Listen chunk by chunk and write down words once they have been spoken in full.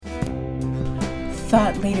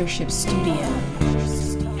Thought Leadership Studio.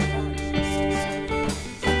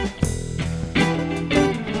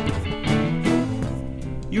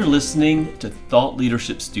 You're listening to Thought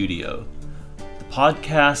Leadership Studio, the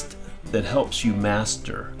podcast that helps you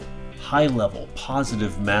master high-level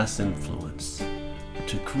positive mass influence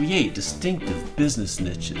to create distinctive business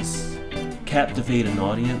niches, captivate an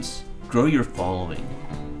audience, grow your following,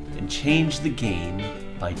 and change the game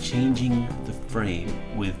by changing the frame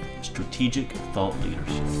with strategic thought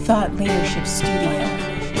leadership. Thought Leadership Studio.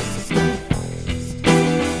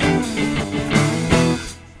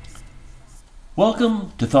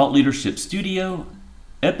 Welcome to Thought Leadership Studio,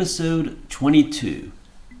 episode 22,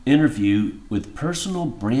 interview with personal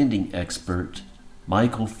branding expert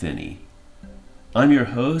Michael Finney. I'm your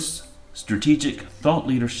host, strategic thought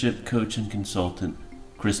leadership coach and consultant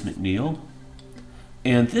Chris McNeil,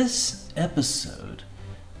 and this episode,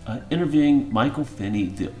 interviewing Michael Finney,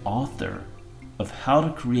 the author of How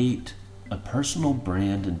to Create a Personal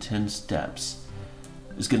Brand in 10 Steps,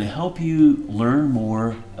 is going to help you learn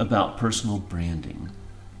more about personal branding,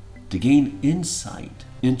 to gain insight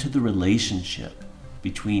into the relationship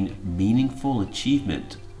between meaningful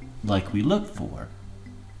achievement, like we look for,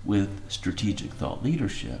 with strategic thought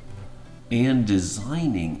leadership, and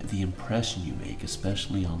designing the impression you make,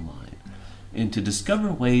 especially online, and to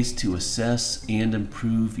discover ways to assess and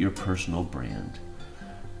improve your personal brand.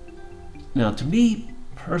 Now, to me,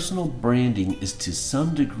 personal branding is to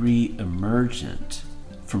some degree emergent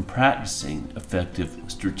from practicing effective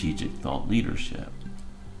strategic thought leadership.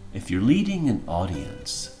 If you're leading an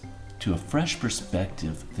audience to a fresh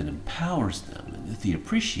perspective that empowers them and that they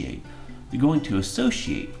appreciate, they're going to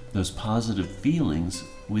associate those positive feelings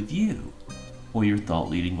with you or your thought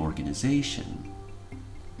leading organization.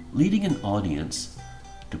 Leading an audience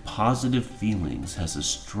to positive feelings has a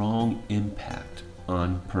strong impact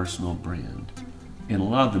on personal brand. And a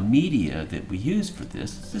lot of the media that we use for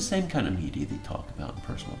this is the same kind of media they talk about in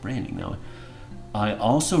personal branding. Now, I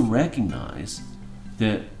also recognize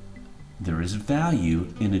that there is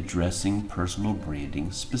value in addressing personal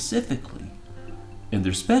branding specifically. And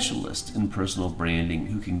there's specialists in personal branding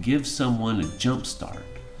who can give someone a jump start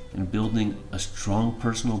in building a strong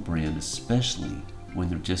personal brand, especially when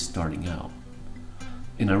they're just starting out.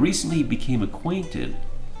 And I recently became acquainted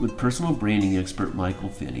with personal branding expert Michael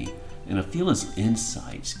Finney, and I feel his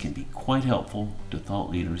insights can be quite helpful to thought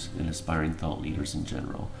leaders and aspiring thought leaders in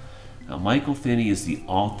general. Now, Michael Finney is the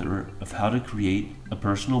author of How to Create a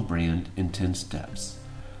Personal Brand in 10 Steps,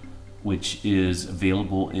 which is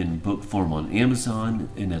available in book form on Amazon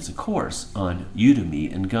and as a course on Udemy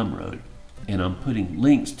and Gumroad. And I'm putting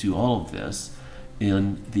links to all of this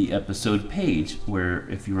in the episode page, where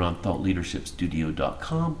if you're on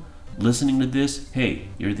thoughtleadershipstudio.com listening to this, hey,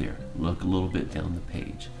 you're there. Look a little bit down the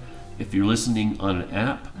page. If you're listening on an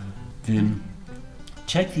app, then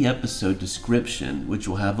check the episode description, which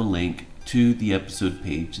will have a link to the episode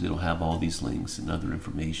page that'll have all these links and other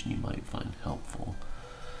information you might find helpful.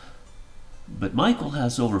 But Michael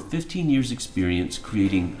has over 15 years experience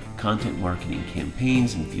creating content marketing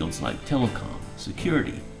campaigns in fields like telecom,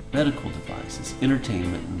 security, medical devices,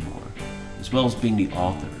 entertainment, and more, as well as being the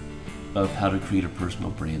author of How to Create a Personal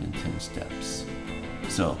Brand in 10 Steps.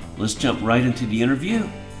 So let's jump right into the interview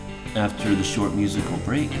after the short musical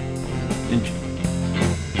break. Enjoy.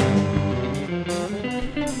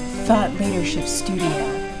 Thought Leadership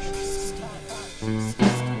Studio.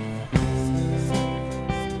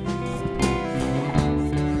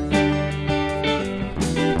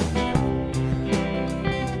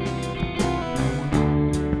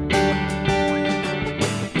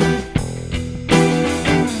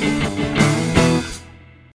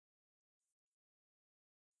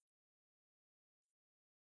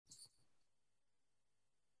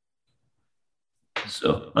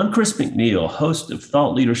 So I'm Chris McNeil, host of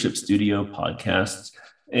Thought Leadership Studio podcasts,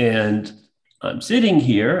 and I'm sitting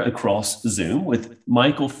here across Zoom with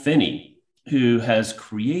Michael Finney, who has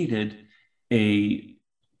created a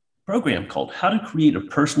program called How to Create a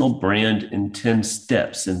Personal Brand in 10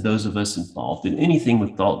 Steps. And those of us involved in anything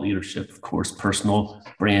with thought leadership, of course, personal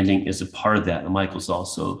branding is a part of that. And Michael's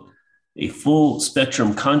also a full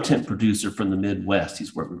spectrum content producer from the Midwest.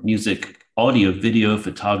 He's worked with music, audio, video,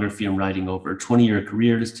 photography, and writing over a 20-year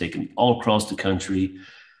career. Has taken all across the country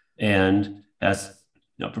and has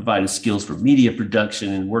provided skills for media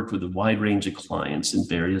production and worked with a wide range of clients in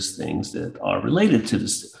various things that are related to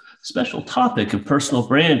this special topic of personal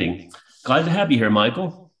branding. Glad to have you here,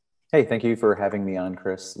 Michael. Hey, thank you for having me on,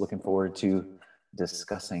 Chris. Looking forward to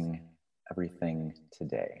discussing everything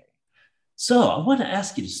today. So I want to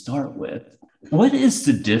ask you to start with, what is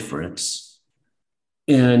the difference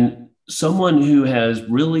in someone who has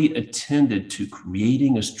really attended to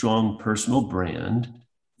creating a strong personal brand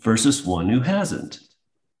versus one who hasn't?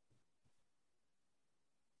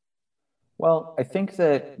 Well, I think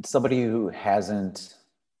that somebody who hasn't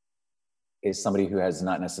is somebody who has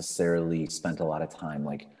not necessarily spent a lot of time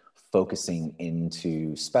like focusing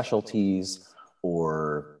into specialties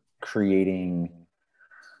or creating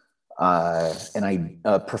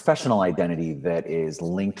a professional identity that is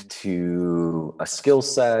linked to a skill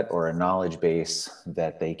set or a knowledge base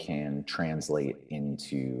that they can translate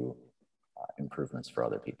into improvements for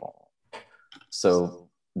other people. So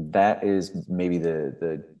that is maybe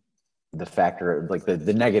the factor, like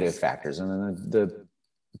the negative factors, and then the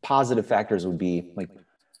positive factors would be like,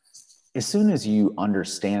 as soon as you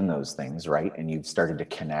understand those things, right, and you've started to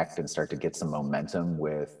connect and start to get some momentum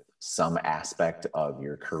with some aspect of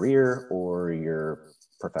your career or your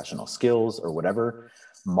professional skills or whatever,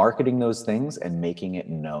 marketing those things and making it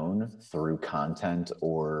known through content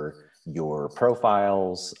or your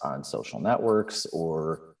profiles on social networks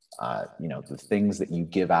or the things that you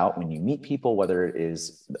give out when you meet people, whether it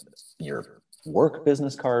is your work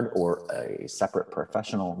business card or a separate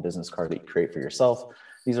professional business card that you create for yourself.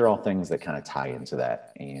 These are all things that kind of tie into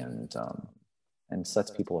that and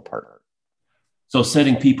sets people apart. So,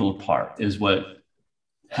 setting people apart is what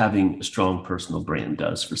having a strong personal brand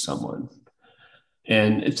does for someone.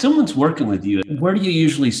 And if someone's working with you, where do you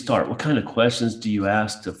usually start? What kind of questions do you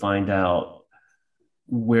ask to find out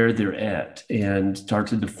where they're at and start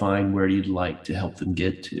to define where you'd like to help them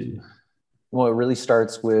get to? Well, it really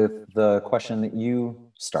starts with the question that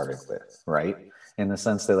you started with, right? In the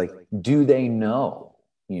sense that, like, do they know,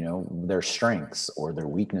 their strengths or their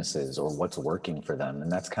weaknesses or what's working for them? And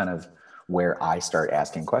that's kind of where I start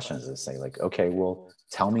asking questions and say, like, okay, well,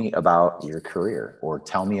 tell me about your career, or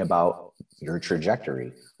tell me about your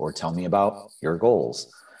trajectory, or tell me about your goals.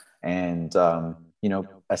 And,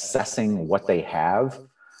 assessing what they have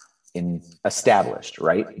in established,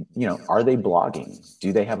 right? Are they blogging?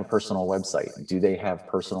 Do they have a personal website? Do they have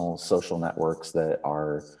personal social networks that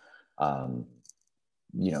are,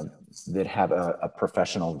 that have a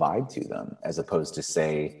professional vibe to them, as opposed to,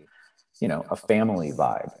 say, a family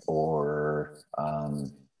vibe or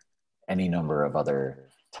any number of other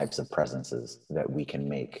types of presences that we can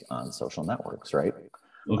make on social networks, right?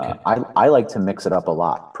 Okay. I like to mix it up a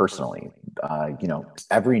lot personally.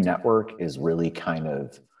 Every network is really kind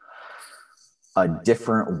of a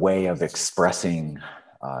different way of expressing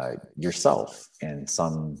yourself and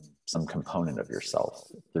some component of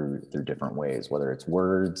yourself through different ways, whether it's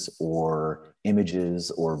words or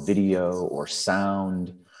images or video or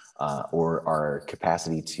sound, or our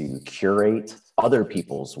capacity to curate other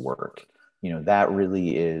people's work. That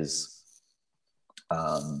really is,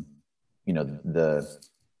 the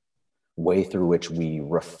way through which we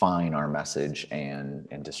refine our message and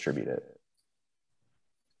distribute it.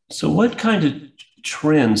 So, what kind of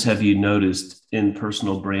trends have you noticed in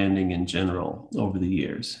personal branding in general over the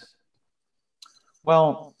years?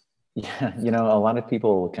 Well, yeah, a lot of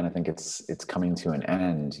people kind of think it's coming to an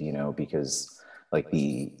end, because like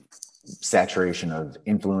the saturation of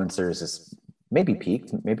influencers is maybe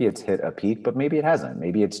peaked, maybe it's hit a peak, but maybe it hasn't.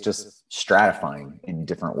 Maybe it's just stratifying in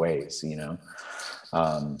different ways,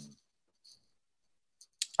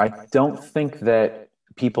 I don't think that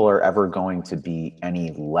people are ever going to be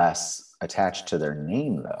any less attached to their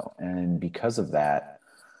name, though. And because of that,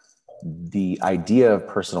 the idea of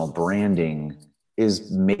personal branding is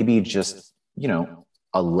maybe just,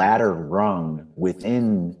 a ladder rung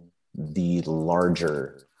within the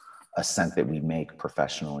larger ascent that we make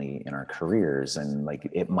professionally in our careers. And like,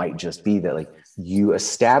 it might just be that, like, you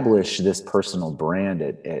establish this personal brand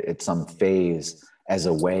at some phase as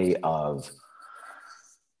a way of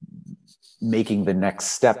making the next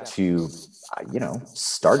step to,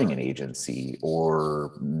 starting an agency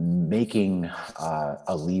or making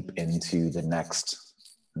a leap into the next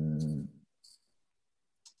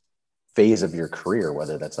phase of your career,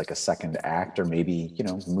 whether that's like a second act or maybe,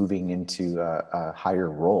 moving into a higher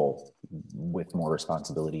role with more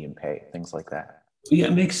responsibility and pay, things like that. Yeah,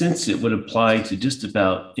 it makes sense. It would apply to just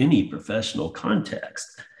about any professional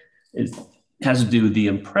context. It has to do with the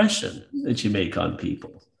impression that you make on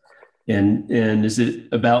people. And is it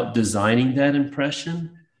about designing that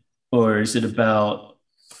impression, or is it about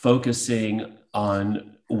focusing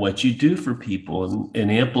on what you do for people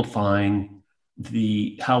and amplifying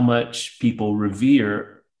how much people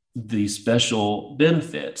revere the special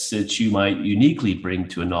benefits that you might uniquely bring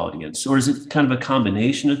to an audience? Or is it kind of a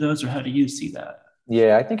combination of those, or how do you see that?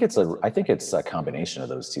 Yeah, I think it's a combination of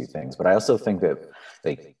those two things. But I also think that,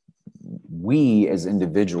 like, we as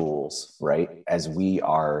individuals, right, as we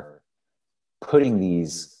are putting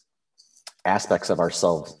these aspects of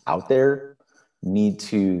ourselves out there need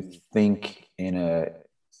to think in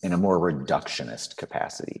a more reductionist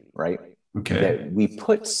capacity, right? Okay. That we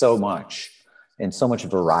put so much and so much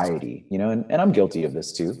variety, and I'm guilty of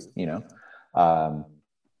this too,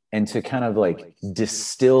 and to kind of like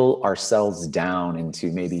distill ourselves down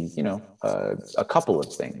into maybe, a couple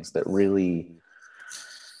of things that really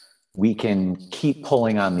we can keep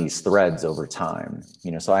pulling on these threads over time.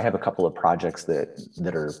 So I have a couple of projects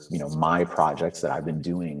that are, my projects that I've been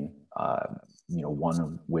doing, one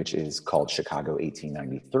of which is called Chicago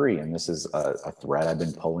 1893. And this is a thread I've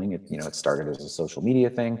been pulling. It started as a social media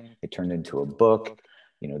thing. It turned into a book,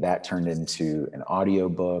 that turned into an audio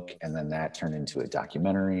book, and then that turned into a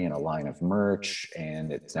documentary and a line of merch.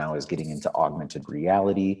 And it now is getting into augmented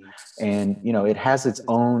reality. And, it has its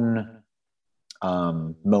own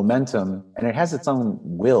momentum, and it has its own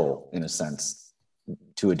will, in a sense,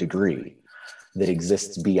 to a degree that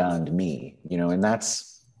exists beyond me, and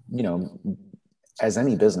that's, as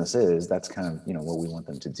any business is, that's kind of, what we want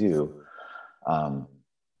them to do.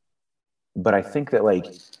 But I think that like,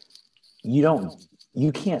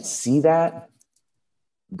 you can't see that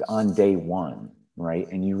on day one, right?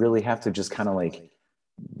 And you really have to just kind of like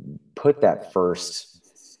put that first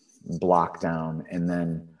block down, and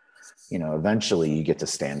then, eventually you get to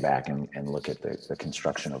stand back and look at the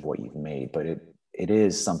construction of what you've made. But it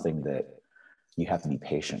is something that you have to be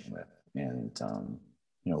patient with and,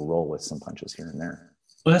 roll with some punches here and there.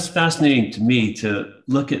 Well, that's fascinating to me to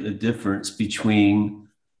look at the difference between,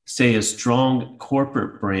 say, a strong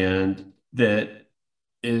corporate brand that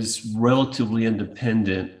is relatively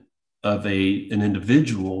independent of an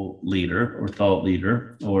individual leader or thought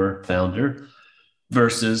leader or founder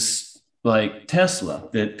versus like Tesla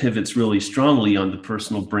that pivots really strongly on the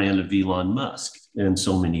personal brand of Elon Musk in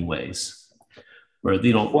so many ways, where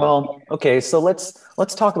they don't. Well, okay, so let's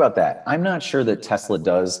talk about that. I'm not sure that Tesla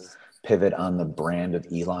does pivot on the brand of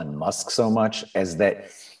Elon Musk so much as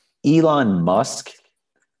that Elon Musk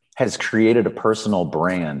has created a personal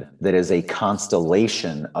brand that is a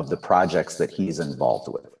constellation of the projects that he's involved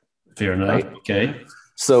with. Fair enough. Right? Okay.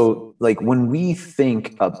 So like when we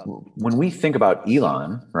think about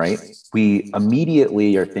Elon, right, we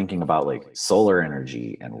immediately are thinking about like solar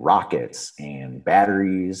energy and rockets and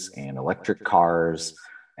batteries and electric cars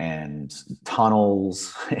and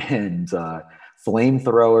tunnels and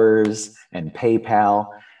flamethrowers and PayPal.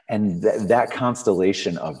 And that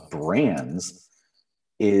constellation of brands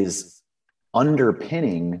is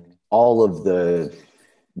underpinning all of the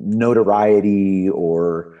notoriety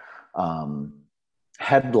or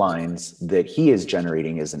headlines that he is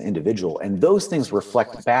generating as an individual. And those things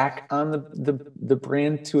reflect back on the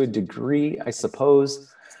brand to a degree, I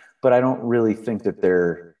suppose, but I don't really think that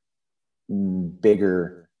they're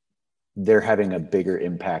having a bigger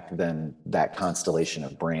impact than that constellation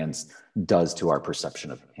of brands does to our perception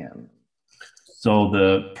of him. So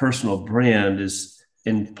the personal brand is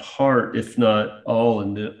in part, if not all,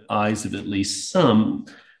 in the eyes of at least some,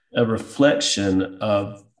 a reflection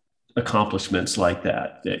of accomplishments like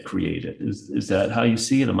that create it. Is that how you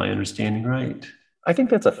see it? Am I understanding right? I think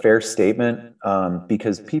that's a fair statement,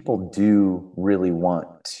 because people do really want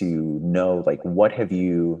to know, like, what have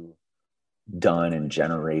you done and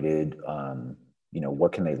generated?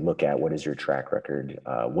 What can they look at? What is your track record?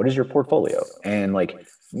 What is your portfolio? And like,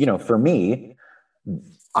 for me,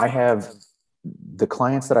 I have the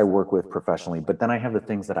clients that I work with professionally, but then I have the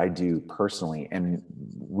things that I do personally. And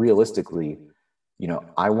realistically,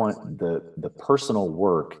 I want the personal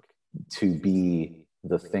work to be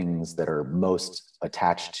the things that are most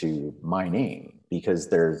attached to my name, because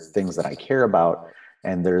they're things that I care about,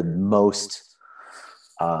 and they're most,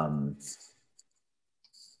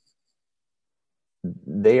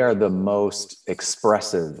 they are the most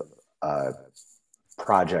expressive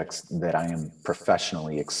projects that I am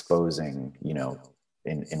professionally exposing,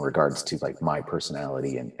 in regards to like my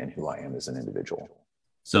personality and who I am as an individual.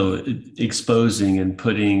 So exposing and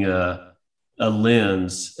putting a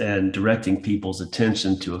lens and directing people's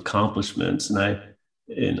attention to accomplishments.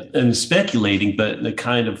 And speculating, but the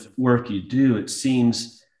kind of work you do, it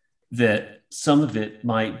seems that some of it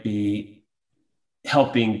might be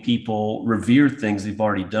helping people revere things they've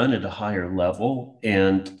already done at a higher level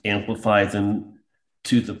and amplify them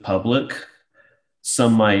to the public.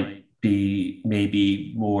 Some might be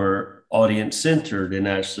maybe more audience centered and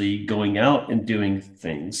actually going out and doing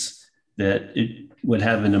things that it would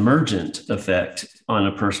have an emergent effect on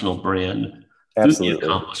a personal brand. Absolutely. Through the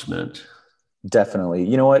accomplishment. Definitely.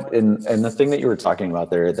 You know what? And the thing that you were talking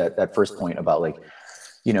about there, that first point about like,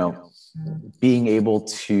 being able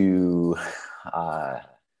to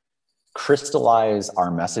crystallize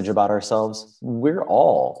our message about ourselves, we're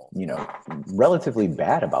all, relatively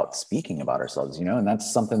bad about speaking about ourselves, and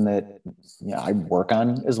that's something that, I work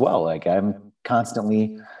on as well. Like I'm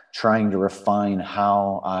constantly trying to refine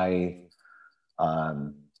how I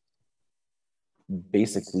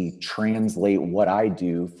basically translate what I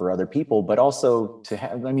do for other people, but also to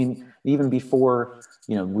have, even before,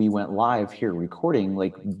 we went live here recording,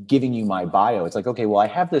 like giving you my bio, it's like, okay, well, I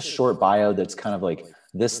have this short bio that's kind of like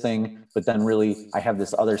this thing, but then really I have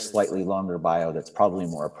this other slightly longer bio that's probably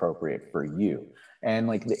more appropriate for you. And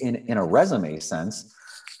like in a resume sense,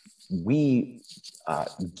 we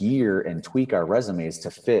gear and tweak our resumes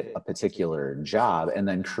to fit a particular job, and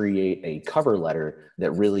then create a cover letter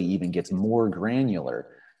that really even gets more granular.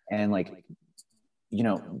 And like,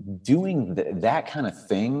 doing that kind of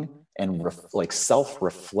thing, and like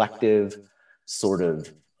self-reflective sort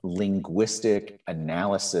of linguistic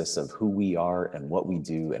analysis of who we are and what we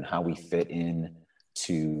do and how we fit in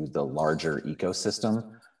to the larger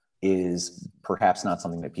ecosystem is perhaps not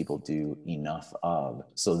something that people do enough of,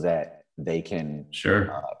 so that they can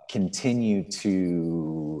continue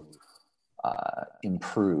to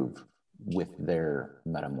improve with their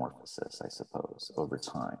metamorphosis, I suppose, over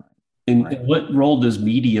time. And Right? what role does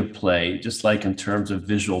media play, just like in terms of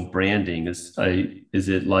visual branding? Is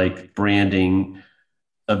it like branding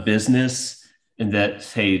a business, and that,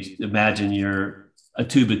 hey, imagine you're a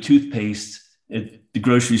tube of toothpaste at the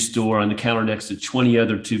grocery store on the counter next to 20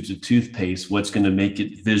 other tubes of toothpaste. What's going to make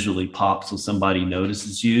it visually pop so somebody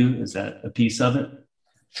notices you? Is that a piece of it?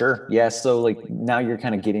 Sure. Yeah. So like now you're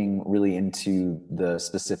kind of getting really into the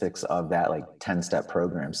specifics of that like 10-step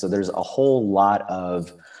program. So there's a whole lot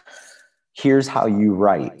of, here's how you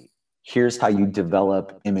write, here's how you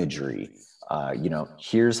develop imagery,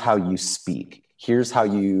 here's how you speak, here's how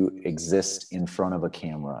you exist in front of a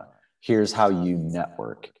camera, here's how you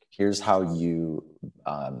network, here's how you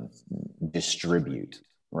distribute,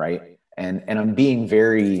 right? And I'm being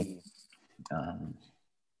very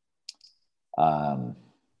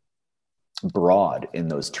broad in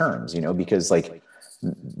those terms, because like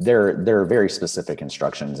there are very specific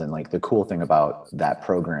instructions. And like the cool thing about that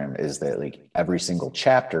program is that like every single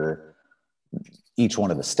chapter, each one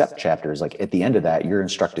of the step chapters, like at the end of that, you're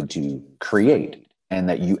instructed to create, and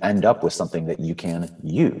that you end up with something that you can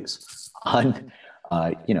use on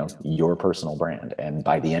your personal brand. And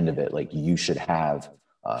by the end of it, like you should have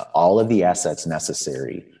all of the assets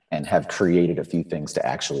necessary and have created a few things to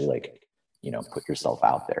actually like, put yourself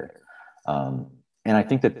out there. And I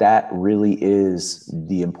think that really is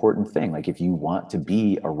the important thing. Like if you want to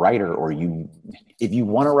be a writer, or if you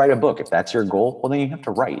want to write a book, if that's your goal, well, then you have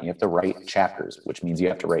to write. You have to write chapters, which means you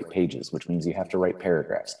have to write pages, which means you have to write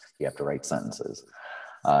paragraphs. You have to write sentences.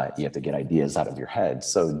 You have to get ideas out of your head.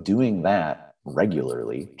 So doing that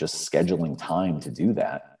regularly, just scheduling time to do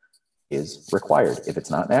that, is required if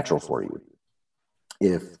it's not natural for you.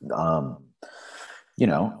 If,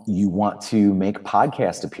 you want to make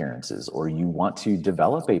podcast appearances, or you want to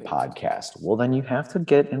develop a podcast, well, then you have to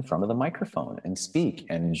get in front of the microphone and speak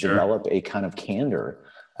and develop a kind of candor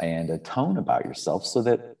and a tone about yourself, so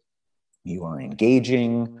that you are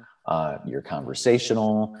engaging, you're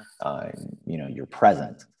conversational, you're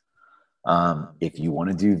present. If you want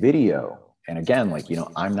to do video, and again, like,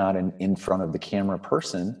 I'm not an in front of the camera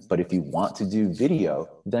person, but if you want to do video,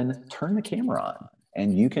 then turn the camera on,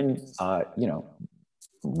 and you can,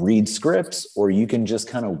 read scripts, or you can just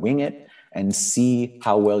kind of wing it and see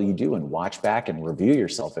how well you do, and watch back and review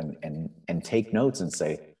yourself, and take notes and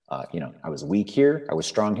say, I was weak here, I was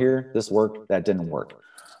strong here, this worked, that didn't work.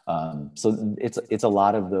 So it's a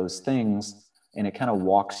lot of those things, and it kind of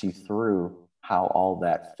walks you through how all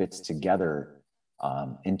that fits together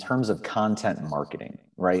in terms of content marketing,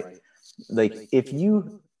 right? Like if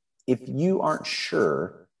you aren't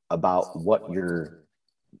sure about what your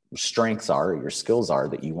strengths are, your skills are,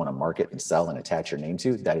 that you want to market and sell and attach your name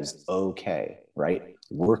to, that is okay, right?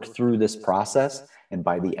 Work through this process, and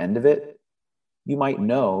by the end of it, you might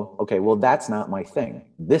know, okay, well, that's not my thing.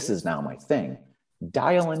 This is now my thing.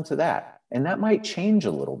 Dial into that. And that might change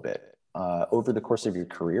a little bit over the course of your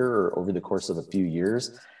career, or over the course of a few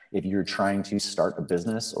years. If you're trying to start a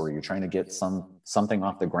business, or you're trying to get something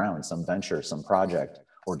off the ground, some venture, some project,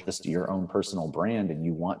 or just your own personal brand, and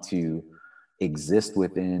you want to exist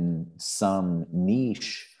within some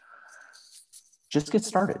niche, just get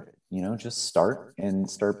started. Just start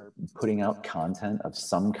putting out content of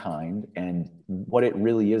some kind. And what it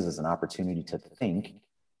really is an opportunity to think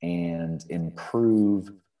and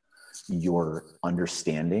improve your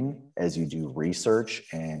understanding as you do research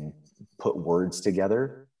and put words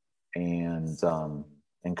together, and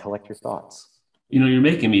collect your thoughts. You're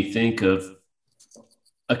making me think of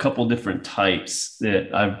a couple different types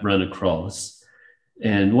that I've run across.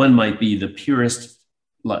 And one might be the purist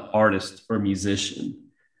artist or musician.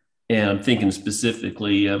 And I'm thinking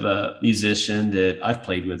specifically of a musician that I've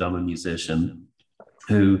played with. I'm a musician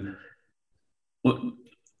who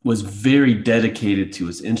was very dedicated to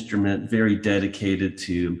his instrument, very dedicated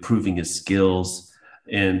to improving his skills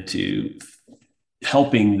and to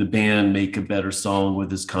helping the band make a better song with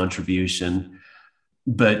his contribution,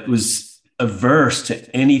 but was averse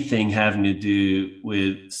to anything having to do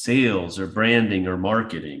with sales or branding or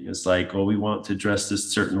marketing. It's like, well, we want to dress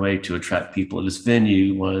this certain way to attract people at this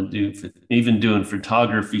venue. We want to do, even doing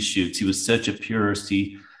photography shoots. He was such a purist.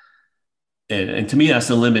 And to me, that's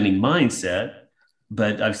a limiting mindset.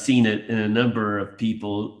 But I've seen it in a number of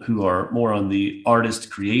people who are more on the artist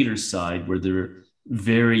creator side, where they're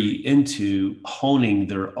very into honing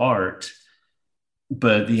their art,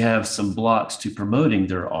 but they have some blocks to promoting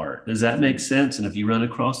their art. Does that make sense? And have you run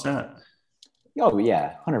across that? Oh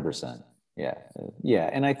yeah, 100%. Yeah, yeah,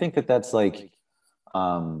 and I think that that's like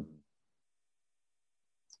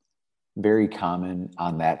very common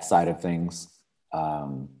on that side of things.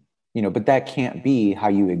 But that can't be how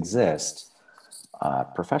you exist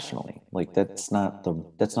professionally. Like that's not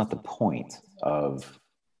the point of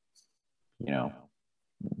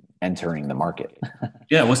entering the market.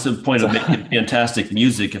 Yeah, what's the point of making fantastic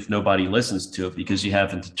music if nobody listens to it because you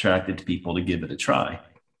haven't attracted people to give it a try?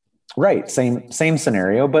 Right. Same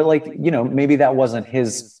scenario, but maybe that wasn't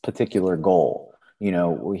his particular goal.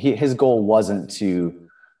 His goal wasn't to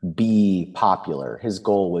be popular. His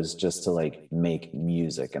goal was just to make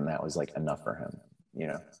music, and that was enough for him.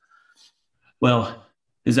 Well,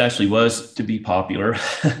 his actually was to be popular.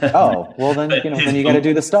 Oh, well then, then you got to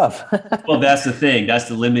do the stuff. Well, that's the thing. That's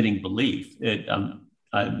the limiting belief.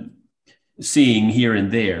 I'm seeing here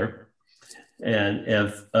and there, and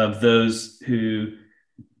of those who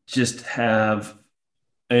just have,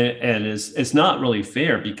 and it's not really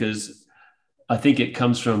fair, because I think it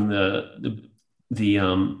comes from the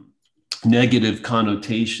negative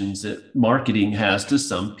connotations that marketing has to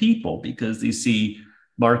some people, because they see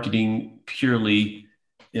marketing purely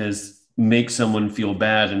as make someone feel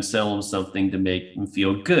bad and sell them something to make them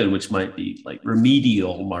feel good, which might be like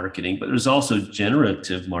remedial marketing. But there's also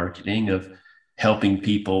generative marketing of helping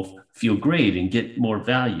people feel great and get more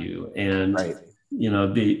value, and right.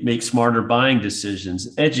 They make smarter buying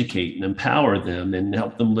decisions, educate and empower them, and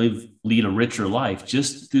help them lead a richer life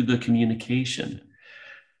just through the communication.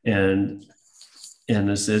 And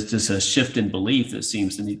this is just a shift in belief that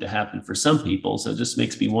seems to need to happen for some people. So it just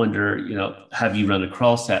makes me wonder, have you run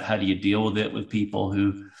across that? How do you deal with it with people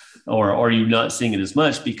who, or are you not seeing it as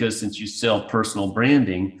much? Because since you sell personal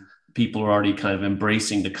branding, people are already kind of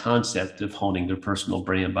embracing the concept of honing their personal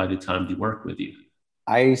brand by the time they work with you.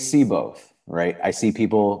 I see both, right? I see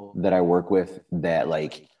people that I work with that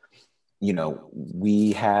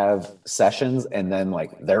we have sessions and then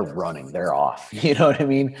they're running, they're off, you know what I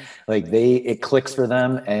mean? It clicks for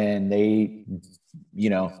them, and they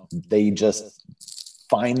just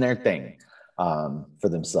find their thing for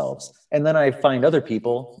themselves. And then I find other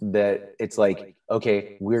people that it's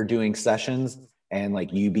okay, we're doing sessions, and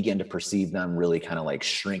you begin to perceive them really kind of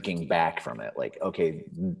shrinking back from it. Okay,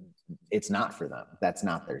 it's not for them. That's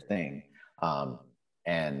not their thing.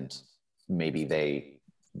 And maybe they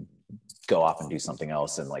go off and do something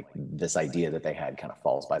else, and this idea that they had kind of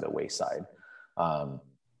falls by the wayside.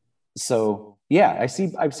 So yeah, I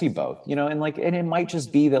see both, and it might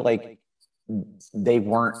just be that they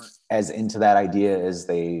weren't as into that idea as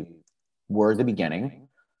they were at the beginning.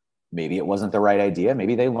 Maybe it wasn't the right idea.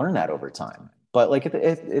 Maybe they learned that over time. But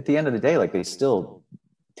at the end of the day, they still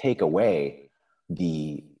take away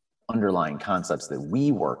the underlying concepts that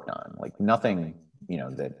we worked on. Nothing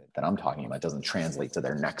that I'm talking about doesn't translate to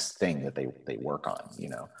their next thing that they work on.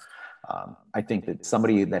 I think that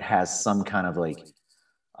somebody that has some kind of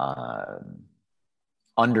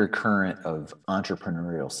undercurrent of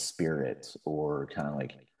entrepreneurial spirit, or kind of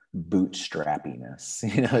bootstrappiness,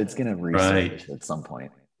 it's going to resurface at some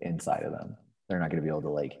point inside of them. They're not going to be able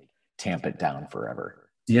to tamp it down forever.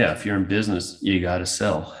 Yeah, if you're in business, you got to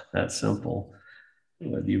sell. That's simple,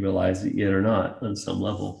 whether you realize it yet or not. On some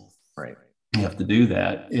level, right? You have to do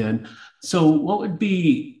that. And so what would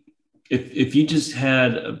be, if you just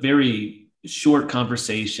had a very short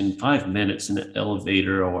conversation, 5 minutes in an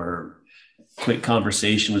elevator, or quick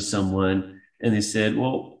conversation with someone, and they said,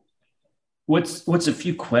 well, what's a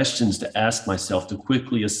few questions to ask myself to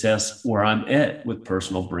quickly assess where I'm at with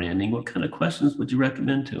personal branding? What kind of questions would you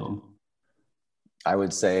recommend to them? I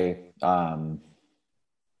would say,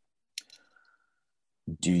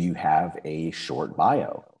 Do you have a short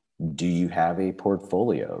bio? Do you have a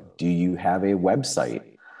portfolio? Do you have a website?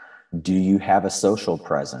 Do you have a social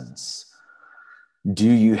presence? Do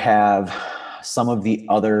you have some of the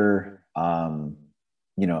other,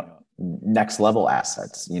 next level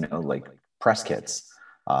assets, like press kits,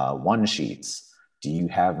 one sheets? Do you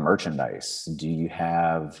have merchandise? Do you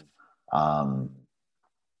have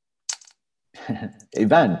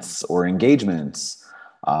events or engagements?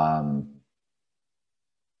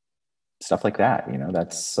 Stuff like that,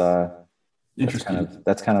 Interesting.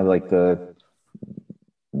 that's kind of like the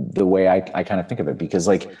way I kind of think of it, because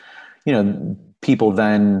people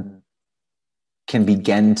then can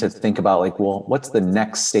begin to think about like, well, what's the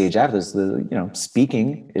next stage after this?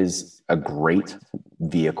 Speaking is a great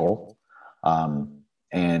vehicle.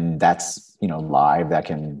 And that's, live, that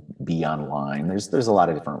can be online. There's a lot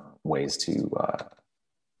of different ways to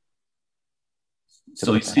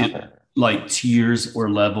So you put that see out it there. like tiers or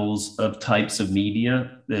levels of types of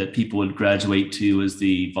media that people would graduate to as they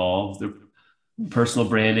evolve their personal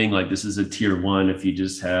branding. Like this is a tier one if you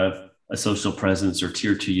just have a social presence, or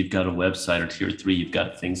tier two, you've got a website, or tier three, you've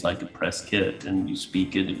got things like a press kit and you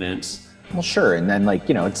speak at events. Well, sure. And then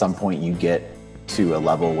at some point you get to a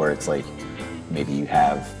level where it's like, maybe you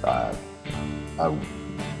have a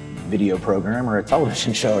video program or a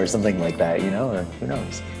television show or something like that, or who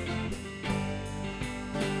knows?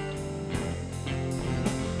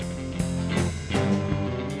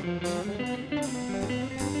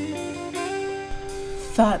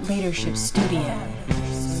 Thought Leadership Studio.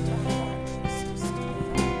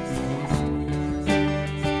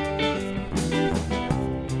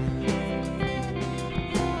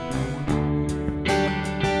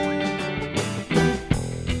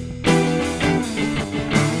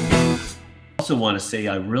 Also want to say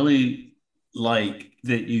I really like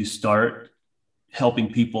that you start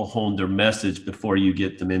helping people hone their message before you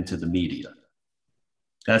get them into the media.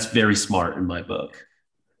 That's very smart in my book.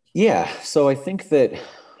 Yeah. So I think that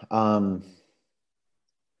what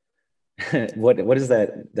is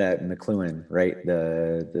that McLuhan, right?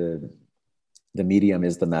 The medium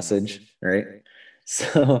is the message, right?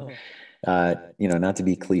 So not to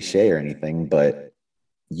be cliche or anything, but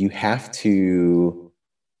you have to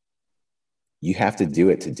do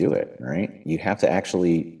it to do it, right? You have to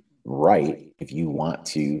actually write if you want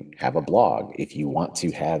to have a blog, if you want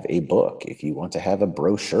to have a book, if you want to have a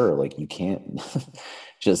brochure. Like, you can't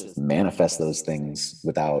just manifest those things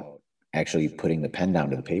without actually putting the pen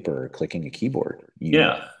down to the paper or clicking a keyboard. You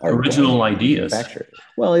are original ideas. Manufacture.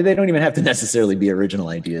 Well, they don't even have to necessarily be original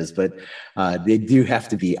ideas, but they do have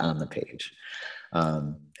to be on the page.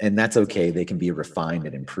 And that's okay. They can be refined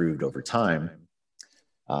and improved over time.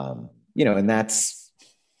 And that's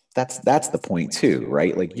the point too,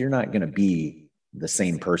 right? Like, you're not going to be the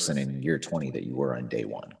same person in year 20 that you were on day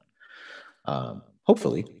one.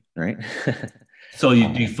 Hopefully, right? So you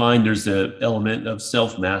do find there's an element of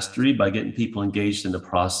self-mastery by getting people engaged in the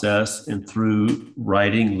process, and through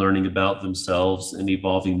writing, learning about themselves and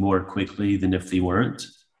evolving more quickly than if they weren't?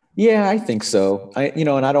 Yeah, I think so.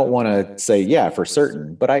 And I don't want to say, yeah, for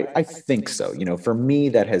certain, but I think so. For me,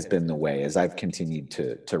 that has been the way as I've continued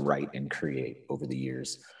to write and create over the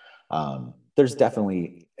years. There's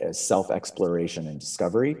definitely a self-exploration and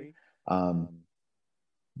discovery.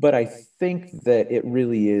 But I think that it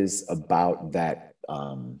really is about that,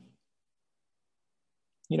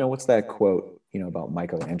 what's that quote, about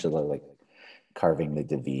Michelangelo, like carving the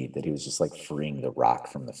David, that he was just like freeing the rock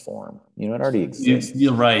from the form. It already exists.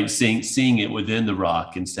 You're right. Seeing it within the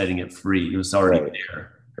rock and setting it free. It was already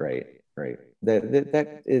there. Right.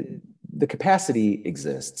 The capacity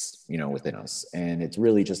exists, within us. And it's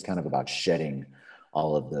really just kind of about shedding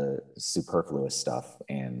all of the superfluous stuff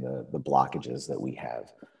and the blockages that we have,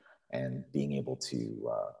 and being able to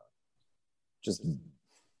just,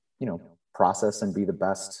 process and be the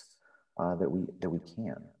best that we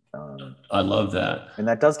can. I love that. And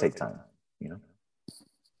that does take time,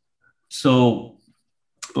 So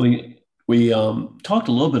we talked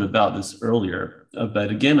a little bit about this earlier,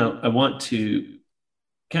 but again, I want to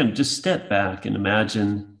kind of just step back and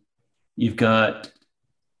imagine you've got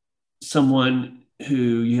someone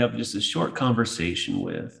who you have just a short conversation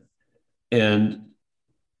with, and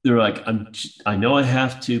they're like, I know I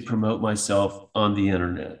have to promote myself on the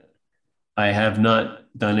internet. I have not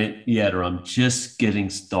done it yet, or I'm just getting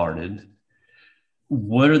started.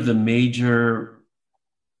 What are the major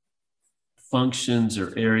functions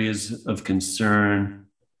or areas of concern?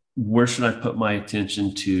 Where should I put my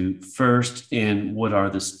attention to first, and what are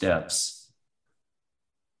the steps?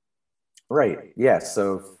 Right. Yeah.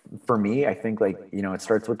 So for me, I think, it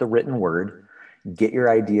starts with the written word. get your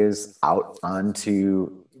ideas out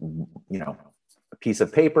onto, a piece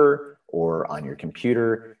of paper or on your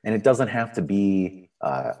computer. And it doesn't have to be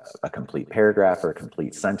a complete paragraph or a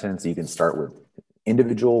complete sentence. You can start with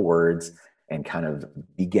individual words and kind of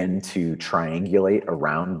begin to triangulate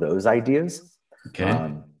around those ideas.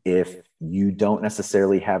 Okay. If you don't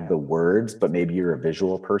necessarily have the words, but maybe you're a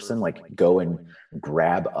visual person, like go and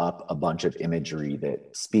grab up a bunch of imagery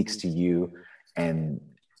that speaks to you and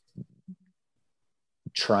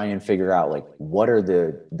try and figure out like what are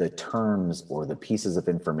the terms or the pieces of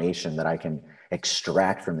information that I can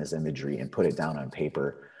extract from this imagery and put it down on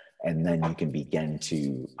paper. And then you can begin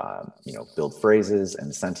to build phrases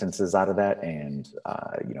and sentences out of that, and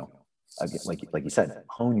again, like you said,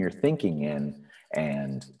 hone your thinking in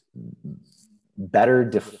and better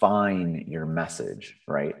define your message,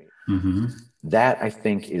 right? Mm-hmm. That I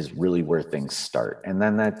think is really where things start. And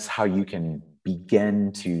then that's how you can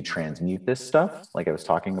begin to transmute this stuff, like I was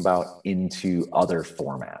talking about, into other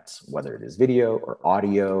formats, whether it is video or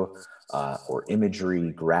audio or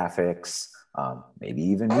imagery, graphics, maybe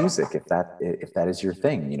even music, if that is your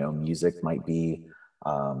thing. Music might be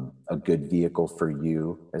a good vehicle for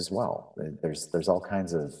you as well. There's all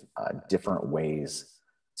kinds of different ways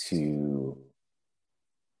to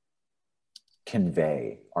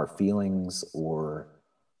convey our feelings or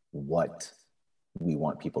what we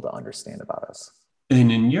want people to understand about us.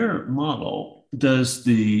 And in your model, does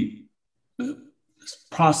the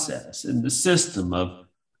process and the system of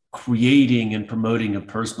creating and promoting a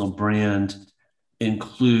personal brand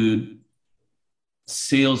include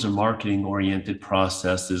sales or marketing oriented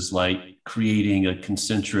processes like creating a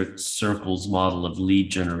concentric circles model of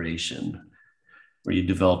lead generation, where you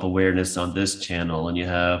develop awareness on this channel and you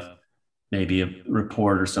have maybe a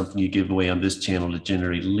report or something you give away on this channel to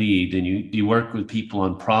generate lead? And do you work with people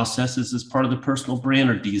on processes as part of the personal brand,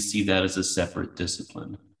 or do you see that as a separate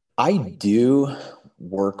discipline? I do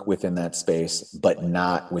work within that space, but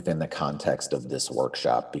not within the context of this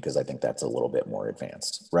workshop, because I think that's a little bit more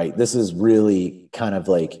advanced, right? This is really kind of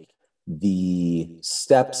like the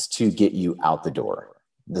steps to get you out the door.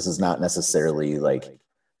 This is not necessarily like,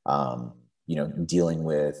 dealing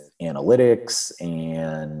with analytics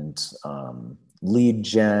and lead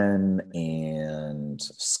gen and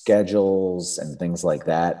schedules and things like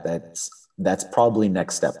that. That's probably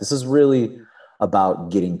next step. This is really about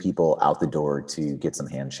getting people out the door to get some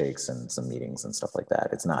handshakes and some meetings and stuff like that.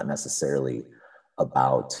 It's not necessarily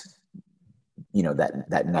about,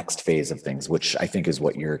 that next phase of things, which I think is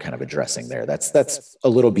what you're kind of addressing there. That's a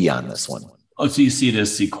little beyond this one. Oh, so you see it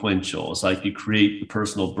as sequential. It's like you create the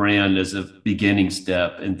personal brand as a beginning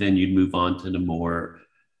step, and then you'd move on to the more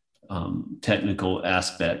technical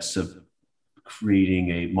aspects of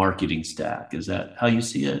creating a marketing stack. Is that how you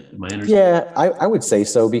see it? Am I understanding? Yeah, I would say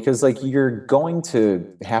so, because like you're going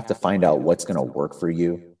to have to find out what's going to work for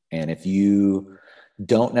you. And if you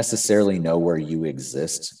don't necessarily know where you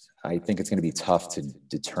exist, I think it's going to be tough to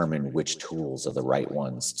determine which tools are the right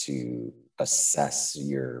ones to assess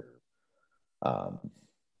your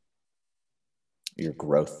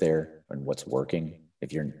growth there and what's working.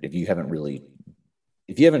 If you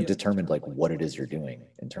haven't determined like what it is you're doing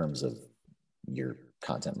in terms of your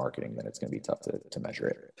content marketing, then it's going to be tough to measure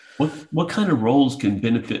it. What kind of roles can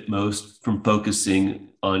benefit most from focusing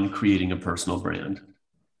on creating a personal brand?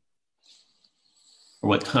 Or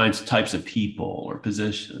what types of people or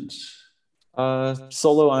positions?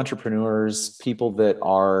 Solo entrepreneurs, people that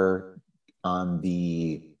are on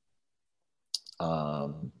the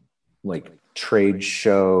like trade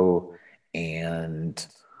show and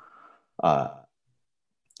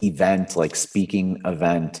event, like speaking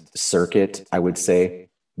event circuit. I would say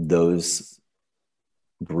those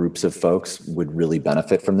groups of folks would really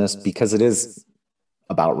benefit from this, because it is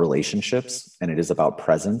about relationships and it is about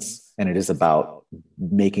presence and it is about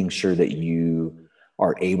making sure that you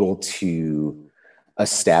are able to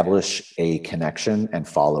establish a connection and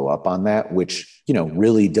follow up on that, which,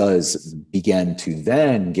 really does begin to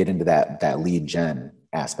then get into that lead gen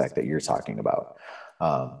aspect that you're talking about,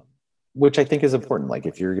 which I think is important. Like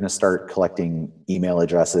if you're going to start collecting email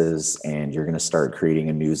addresses and you're going to start creating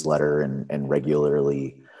a newsletter and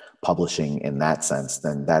regularly publishing in that sense,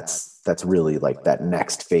 then that's really like that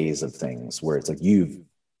next phase of things, where it's like you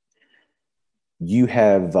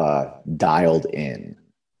have dialed in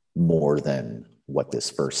more than what this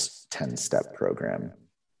first 10-step program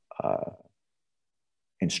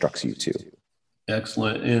instructs you to.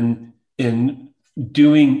 Excellent. And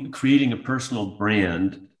in creating a personal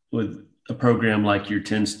brand with a program like your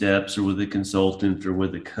 10 steps, or with a consultant or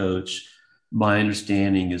with a coach, my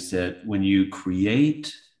understanding is that when you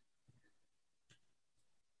create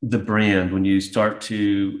the brand, when you start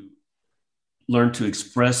to learn to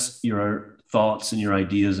express your thoughts and your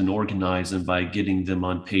ideas and organize them by getting them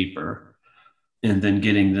on paper and then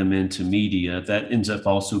getting them into media, that ends up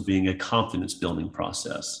also being a confidence building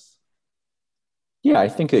process. Yeah, I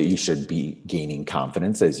think that you should be gaining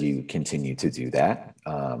confidence as you continue to do that.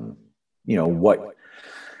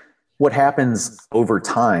 What happens over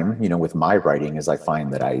time, with my writing is I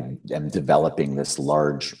find that I am developing this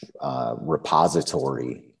large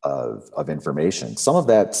repository of information. Some of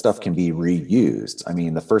that stuff can be reused. I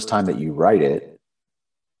mean, the first time that you write it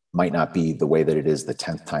might not be the way that it is the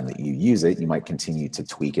 10th time that you use it. You might continue to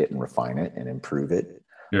tweak it and refine it and improve it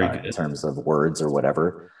in terms of words or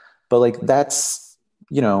whatever. But like that's,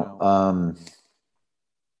 it's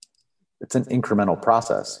an incremental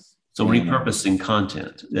process. So repurposing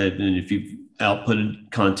content, and if you've outputted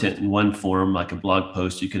content in one form, like a blog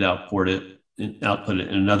post, you could output it in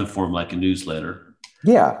another form, like a newsletter.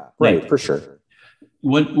 Yeah, right, for sure.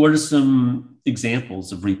 What are some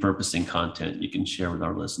examples of repurposing content you can share with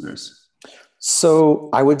our listeners? So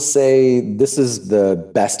I would say this is the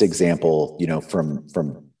best example,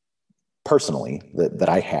 from personally that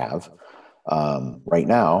I have right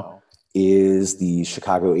now is the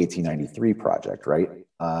Chicago 1893 project, right?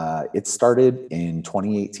 It started in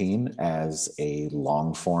 2018 as a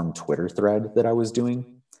long form Twitter thread that I was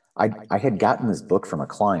doing. I had gotten this book from a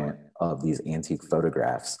client of these antique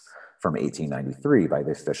photographs from 1893 by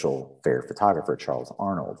the official fair photographer, Charles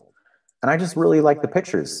Arnold. And I just really liked the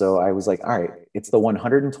pictures. So I was like, all right, it's the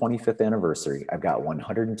 125th anniversary. I've got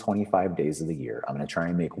 125 days of the year. I'm going to try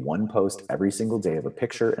and make one post every single day of a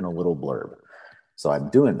picture and a little blurb. So I'm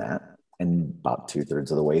doing that. And about 2/3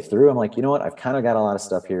 of the way through, I'm like, you know what? I've kind of got a lot of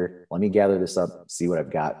stuff here. Let me gather this up, see what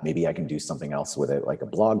I've got. Maybe I can do something else with it, like a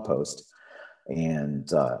blog post.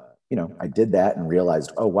 And, I did that and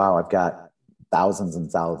realized, oh, wow, I've got thousands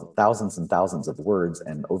and thousands of words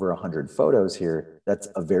and over 100 photos here. That's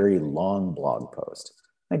a very long blog post.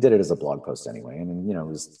 I did it as a blog post anyway. And, it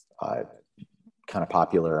was kind of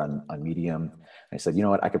popular on Medium. I said, you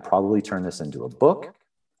know what? I could probably turn this into a book.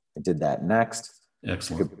 I did that next.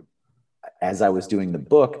 Excellent. As I was doing the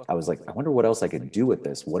book, I was like, I wonder what else I could do with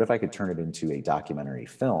this. What if I could turn it into a documentary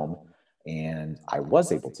film? And I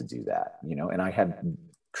was able to do that, and I had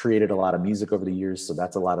created a lot of music over the years. So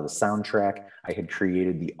that's a lot of the soundtrack. I had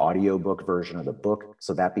created the audiobook version of the book.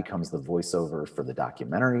 So that becomes the voiceover for the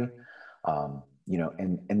documentary,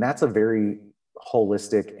 and that's a very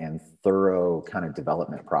holistic and thorough kind of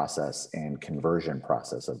development process and conversion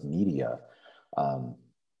process of media.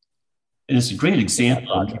 And it's a great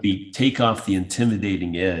example to take off the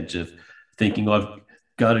intimidating edge of thinking, oh, I've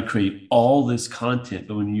got to create all this content.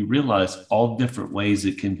 But when you realize all different ways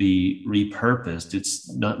it can be repurposed, it's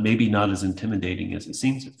maybe not as intimidating as it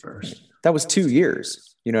seems at first. That was 2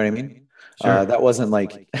 years. You know what I mean? Sure. That wasn't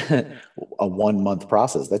like a 1 month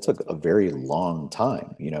process. That took a very long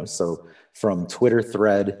time, So from Twitter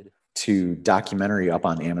thread to documentary up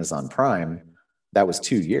on Amazon Prime, that was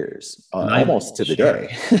 2 years, almost to the day.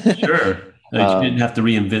 Sure. You didn't have to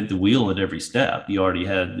reinvent the wheel at every step. You already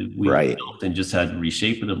had the wheel built and just had to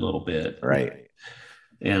reshape it a little bit. Right.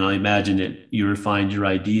 And I imagine that you refined your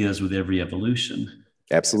ideas with every evolution.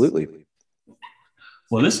 Absolutely.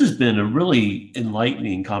 Well, this has been a really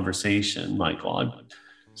enlightening conversation, Michael.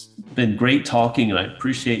 It's been great talking, and I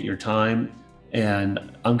appreciate your time. And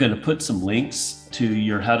I'm going to put some links to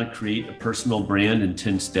your How to Create a Personal Brand in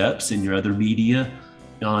 10 Steps in your other media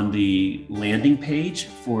on the landing page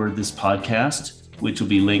for this podcast, which will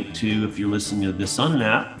be linked to, if you're listening to this on an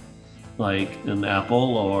app, like an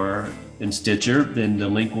Apple or in Stitcher, then the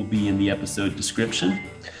link will be in the episode description.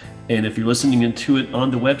 And if you're listening to it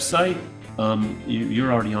on the website,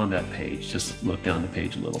 you're already on that page. Just look down the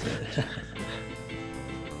page a little bit.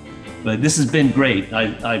 But this has been great.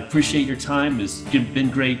 I appreciate your time. It's been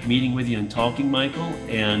great meeting with you and talking, Michael.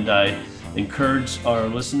 And I encourage our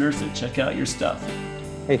listeners to check out your stuff.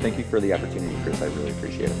 Hey, thank you for the opportunity, Chris. I really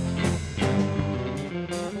appreciate it.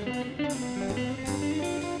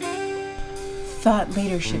 Thought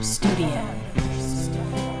Leadership Studio.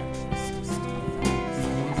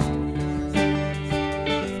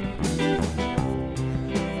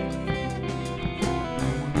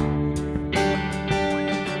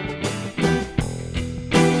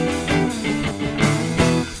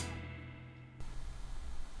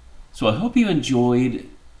 So I hope you enjoyed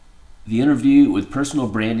the interview with personal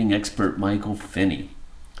branding expert Michael Finney.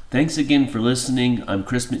 Thanks again for listening. I'm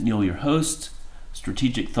Chris McNeil, your host,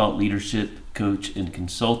 strategic thought leadership coach and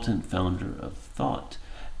consultant, founder of Thought.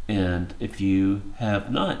 And if you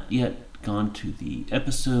have not yet gone to the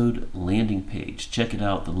episode landing page, check it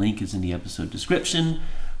out. The link is in the episode description,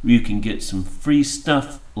 where you can get some free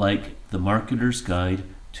stuff like the Marketer's Guide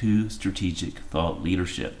to Strategic Thought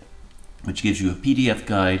Leadership, which gives you a PDF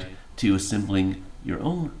guide to assembling your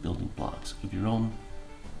own building blocks of your own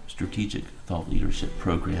strategic thought leadership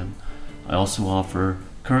program. I also offer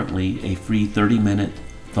currently a free 30-minute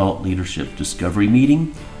thought leadership discovery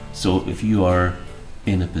meeting. So if you are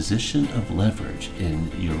in a position of leverage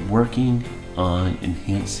and you're working on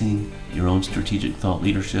enhancing your own strategic thought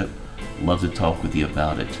leadership, I'd love to talk with you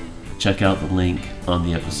about it. Check out the link on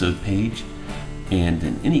the episode page. And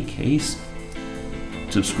in any case,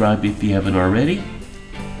 subscribe if you haven't already,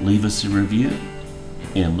 leave us a review,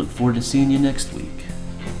 and look forward to seeing you next week.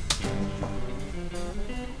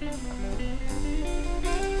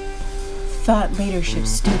 Thought Leadership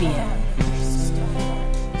Studio.